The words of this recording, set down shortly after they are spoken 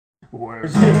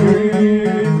Where's Gabe?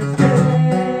 Gabe.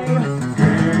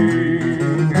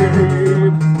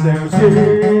 There's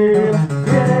Gabe.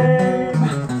 Gabe.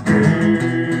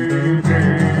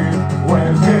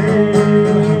 Where's Gabe?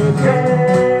 Gabe.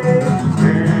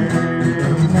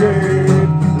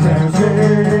 There's Gabe. There's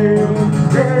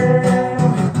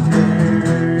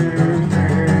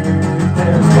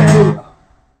Gabe.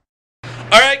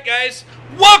 Alright guys,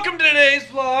 welcome to today's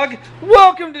vlog.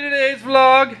 Welcome to today's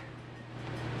vlog.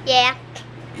 Yeah.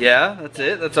 Yeah, that's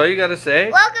it. That's all you gotta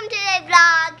say. Welcome to today's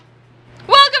vlog.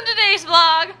 Welcome to today's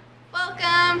vlog.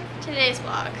 Welcome to today's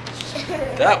vlog.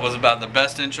 That was about the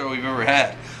best intro we've ever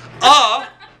had.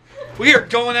 We are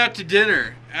going out to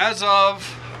dinner as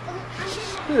of...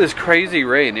 Look at this crazy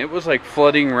rain. It was like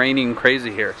flooding, raining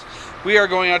crazy here. We are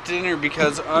going out to dinner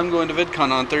because I'm going to VidCon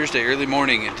on Thursday early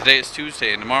morning, and today is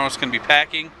Tuesday, and tomorrow's going to be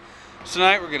packing. So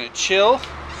tonight we're going to chill.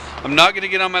 I'm not going to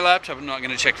get on my laptop. I'm not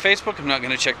going to check Facebook. I'm not going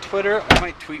to check Twitter. I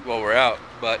might tweet while we're out,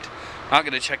 but I'm not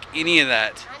going to check any of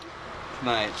that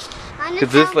tonight.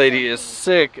 Because this lady is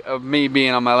sick of me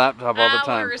being on my laptop all the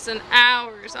time. Hours and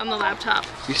hours on the laptop.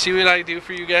 You see what I do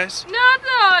for you guys? No,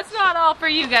 it's not all for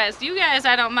you guys. You guys,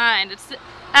 I don't mind. It's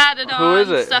added on. Who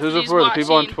is it? Stuff Who's that it for? The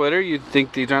people on watching. Twitter? You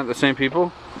think these aren't the same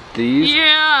people? These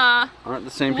Yeah. aren't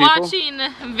the same people? Watching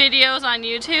videos on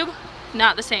YouTube,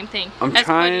 not the same thing. I'm as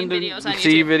trying putting to videos on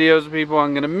see YouTube. videos of people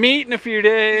I'm going to meet in a few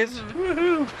days.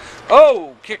 Woohoo!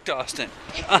 Oh, kicked Austin.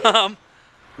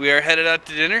 We are headed out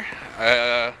to dinner.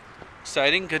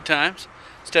 Exciting, good times.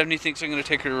 Stephanie thinks I'm going to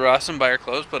take her to Ross and buy her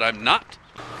clothes, but I'm not.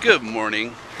 Good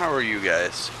morning. How are you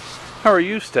guys? How are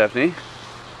you, Stephanie?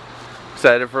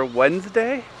 Excited for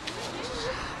Wednesday?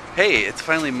 Hey, it's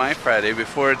finally my Friday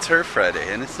before it's her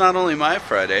Friday. And it's not only my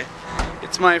Friday,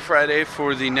 it's my Friday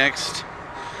for the next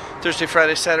Thursday,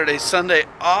 Friday, Saturday, Sunday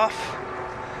off.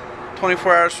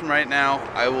 24 hours from right now,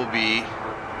 I will be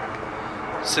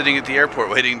sitting at the airport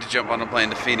waiting to jump on a plane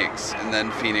to Phoenix, and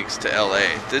then Phoenix to LA.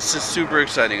 This is super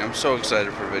exciting. I'm so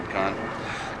excited for VidCon.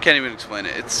 Can't even explain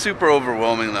it. It's super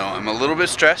overwhelming though. I'm a little bit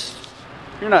stressed.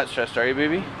 You're not stressed, are you,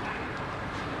 baby?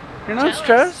 You're not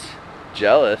stressed?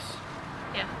 Jealous.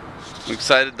 Yeah. I'm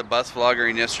excited. The bus vlogger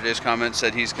in yesterday's comment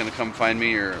said he's going to come find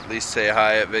me, or at least say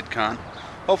hi at VidCon.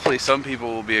 Hopefully some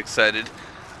people will be excited.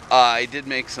 I did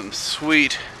make some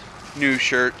sweet new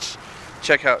shirts.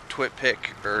 Check out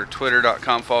TwitPic or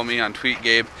twitter.com. Follow me on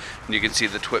TweetGabe, and you can see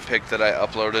the TwitPic that I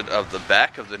uploaded of the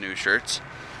back of the new shirts.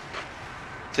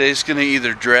 Today's going to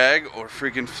either drag or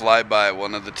freaking fly by,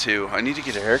 one of the two. I need to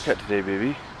get a haircut today,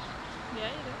 baby. Yeah,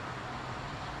 you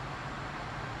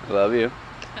I love you.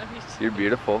 do. You're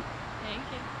beautiful. Thank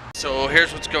you. So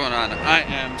here's what's going on. I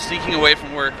am sneaking away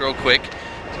from work real quick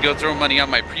to go throw money on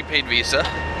my prepaid Visa,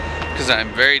 because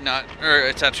I'm very not, or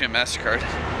it's actually a MasterCard.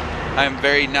 I'm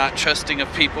very not trusting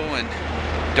of people and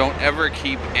don't ever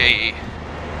keep a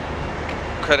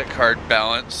credit card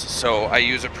balance, so I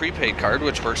use a prepaid card,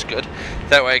 which works good.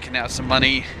 That way I can have some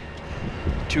money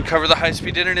to cover the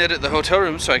high-speed internet at the hotel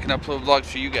room so I can upload vlogs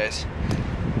for you guys.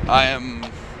 I am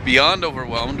beyond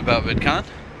overwhelmed about VidCon.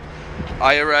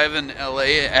 I arrive in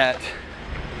LA at,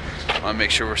 I want to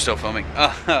make sure we're still filming.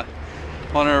 I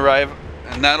want to arrive,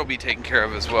 and that'll be taken care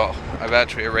of as well. I've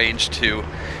actually arranged to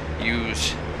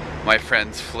use my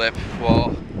friend's flip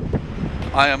while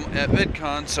I am at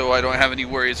VidCon, so I don't have any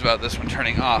worries about this one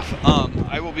turning off.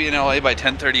 I will be in LA by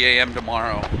 10:30 a.m.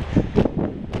 tomorrow.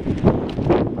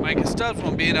 Micah Stubbs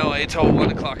won't be in LA till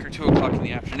 1 o'clock or 2 o'clock in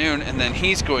the afternoon, and then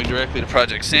he's going directly to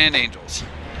Project Sand Angels.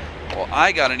 Well,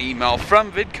 I got an email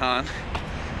from VidCon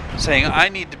saying I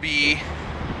need to be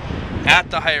at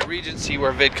the Hyatt Regency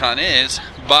where VidCon is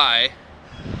by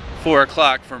 4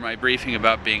 o'clock for my briefing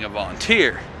about being a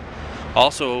volunteer.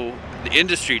 Also, the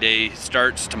industry day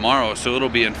starts tomorrow, so it'll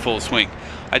be in full swing.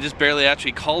 I just barely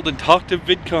actually called and talked to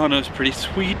VidCon. It was pretty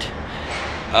sweet.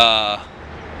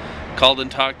 Called and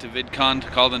talked to VidCon,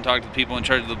 called and talked to the people in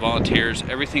charge of the volunteers.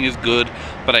 Everything is good,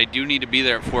 but I do need to be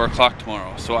there at 4 o'clock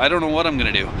tomorrow, so I don't know what I'm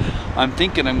going to do. I'm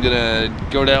thinking I'm going to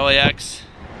go to LAX,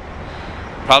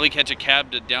 probably catch a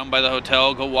cab to down by the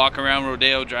hotel, go walk around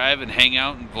Rodeo Drive and hang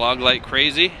out and vlog like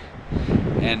crazy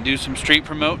and do some street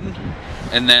promoting,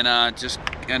 and then just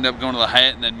end up going to the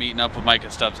Hyatt and then meeting up with Micah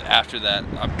Stubbs after that.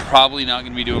 I'm probably not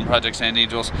going to be doing Project Sand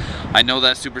Angels. I know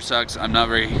that super sucks. I'm not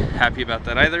very happy about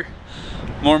that either.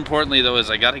 More importantly though is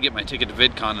I got to get my ticket to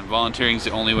VidCon, and volunteering is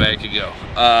the only way I could go.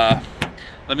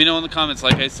 Let me know in the comments,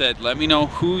 like I said, let me know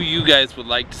who you guys would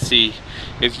like to see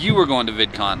if you were going to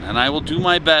VidCon, and I will do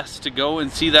my best to go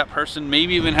and see that person,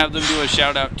 maybe even have them do a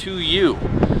shout out to you.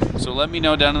 So let me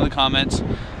know down in the comments.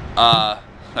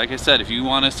 Like I said, if you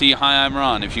want to see Hi, I'm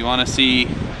Ron, if you want to see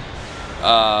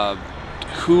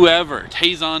whoever,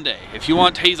 Tayzonde. If you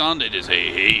want Tayzonde to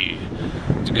say, hey,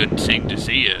 it's a good thing to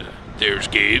see you, there's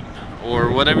Gabe,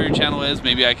 or whatever your channel is,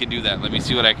 maybe I can do that. Let me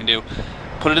see what I can do.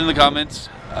 Put it in the comments.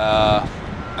 I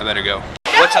better go.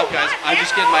 What's up, guys? I'm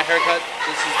just getting my haircut.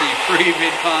 This is the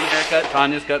pre-VidCon haircut.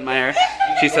 Tanya's cutting my hair.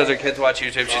 She says her kids watch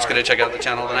YouTube. She's going to check out the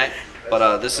channel tonight.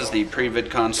 But this is the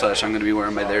pre-VidCon / I'm going to be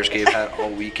wearing my TheresGabe hat all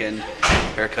weekend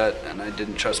haircut, and I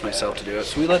didn't trust myself to do it,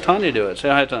 so we let Tanya do it. Say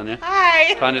hi, Tanya.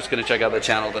 Hi. Tanya's going to check out the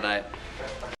channel tonight.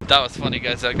 That was funny,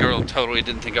 guys. That girl totally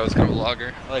didn't think I was going to vlog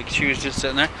her. Like, she was just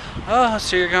sitting there, oh,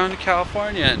 so you're going to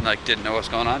California, and like didn't know what's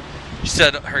going on. She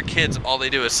said her kids, all they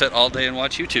do is sit all day and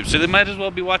watch YouTube, so they might as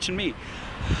well be watching me.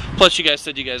 Plus, you guys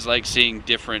said you guys like seeing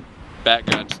different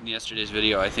backgrounds in yesterday's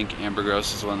video. I think Amber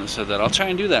Gross is the one that said that. I'll try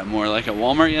and do that more, like at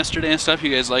Walmart yesterday and stuff.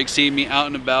 You guys like seeing me out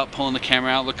and about, pulling the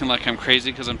camera out, looking like I'm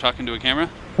crazy because I'm talking to a camera.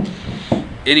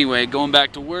 Anyway, going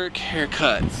back to work,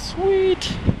 haircut,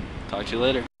 sweet. Talk to you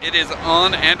later. It is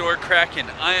on and or cracking.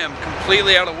 I am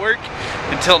completely out of work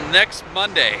until next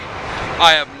Monday.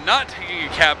 I am not taking a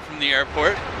cab from the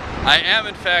airport. I am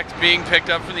in fact being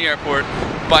picked up from the airport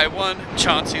by one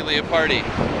Chauncey Leopardi,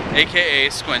 aka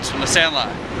Squints from the Sandlot.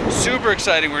 Super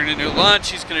exciting. We're gonna do lunch.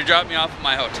 He's gonna drop me off at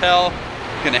my hotel.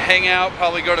 Gonna hang out,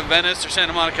 probably go to Venice or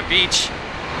Santa Monica Beach.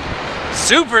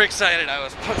 Super excited. I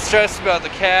was stressed about the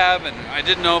cab and I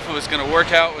didn't know if it was gonna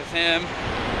work out with him.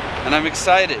 And I'm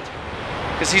excited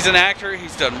because he's an actor.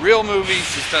 He's done real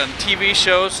movies, he's done TV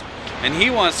shows, and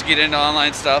he wants to get into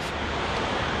online stuff.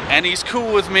 And he's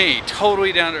cool with me,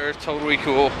 totally down to earth, totally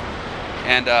cool.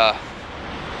 And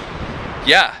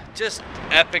yeah, just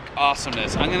epic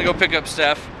awesomeness. I'm gonna go pick up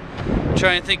Steph,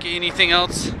 try and think of anything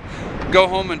else, go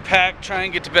home and pack, try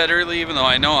and get to bed early, even though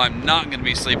I know I'm not gonna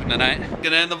be sleeping tonight.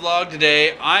 Gonna end the vlog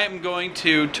today. I am going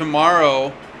to,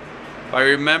 tomorrow, if I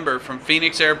remember, from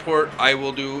Phoenix Airport, I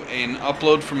will do an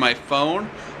upload from my phone.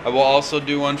 I will also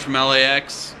do one from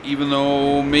LAX, even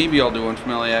though maybe I'll do one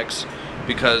from LAX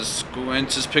because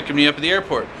Squints is picking me up at the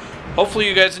airport. Hopefully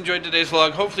you guys enjoyed today's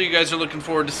vlog. Hopefully you guys are looking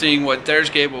forward to seeing what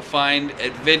TheresGabe will find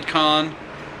at VidCon.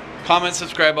 Comment,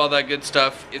 subscribe, all that good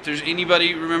stuff. If there's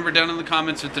anybody, remember down in the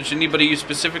comments, if there's anybody you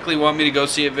specifically want me to go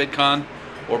see at VidCon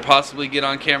or possibly get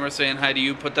on camera saying hi to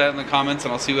you, put that in the comments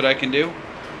and I'll see what I can do.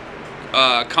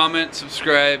 Comment,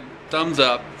 subscribe, thumbs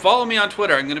up. Follow me on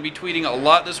Twitter. I'm going to be tweeting a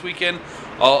lot this weekend.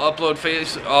 I'll update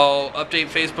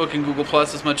Facebook and Google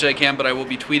Plus as much as I can, but I will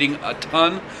be tweeting a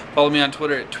ton. Follow me on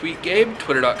Twitter at TweetGabe,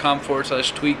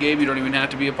 twitter.com/TweetGabe. You don't even have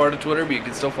to be a part of Twitter, but you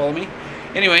can still follow me.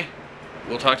 Anyway,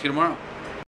 we'll talk to you tomorrow.